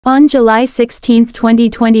On July 16,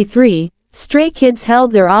 2023, StrayKids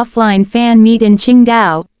held their offline fan meet in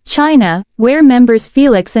Qingdao, China, where members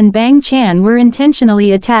Felix and Bang Chan were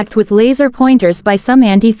intentionally attacked with laser pointers by some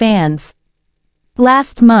anti-fans.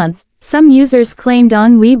 Last month, some users claimed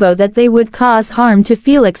on Weibo that they would cause harm to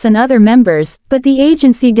Felix and other members, but the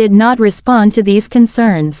agency did not respond to these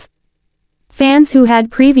concerns. Fans who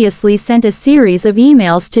had previously sent a series of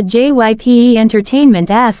emails to JYPE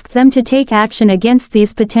Entertainment asked them to take action against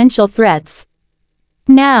these potential threats.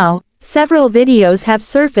 Now, several videos have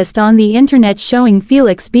surfaced on the internet showing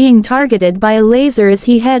Felix being targeted by a laser as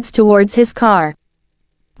he heads towards his car.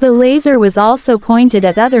 The laser was also pointed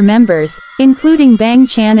at other members, including Bang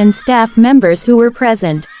Chan and staff members who were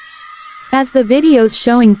present. As the videos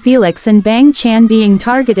showing Felix and Bang Chan being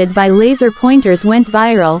targeted by laser pointers went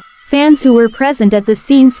viral, fans who were present at the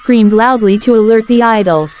scene screamed loudly to alert the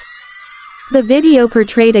idols. The video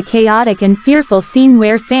portrayed a chaotic and fearful scene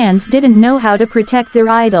where fans didn't know how to protect their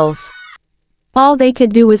idols. All they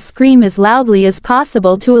could do was scream as loudly as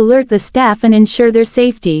possible to alert the staff and ensure their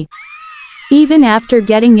safety. Even after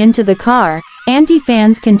getting into the car,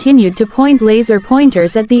 anti-fans continued to point laser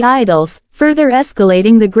pointers at the idols, further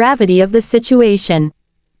escalating the gravity of the situation.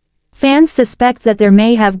 Fans suspect that there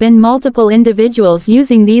may have been multiple individuals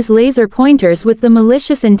using these laser pointers with the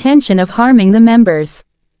malicious intention of harming the members.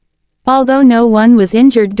 Although no one was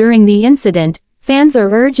injured during the incident, fans are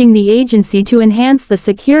urging the agency to enhance the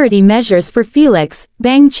security measures for Felix,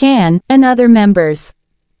 Bang Chan, and other members.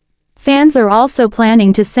 Fans are also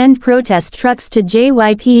planning to send protest trucks to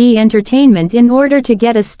JYPE Entertainment in order to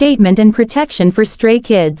get a statement and protection for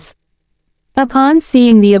StrayKids. Upon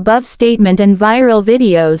seeing the above statement and viral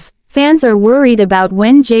videos, fans are worried about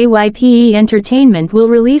when JYPE Entertainment will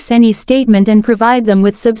release any statement and provide them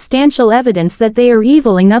with substantial evidence that they are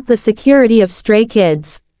eviling up the security of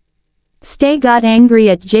StrayKids. Stay got angry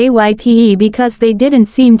at JYPE because they didn't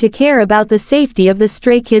seem to care about the safety of the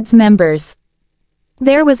StrayKids members.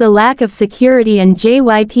 There was a lack of security and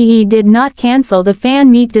JYPE did not cancel the fan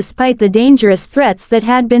meet despite the dangerous threats that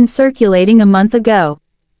had been circulating a month ago.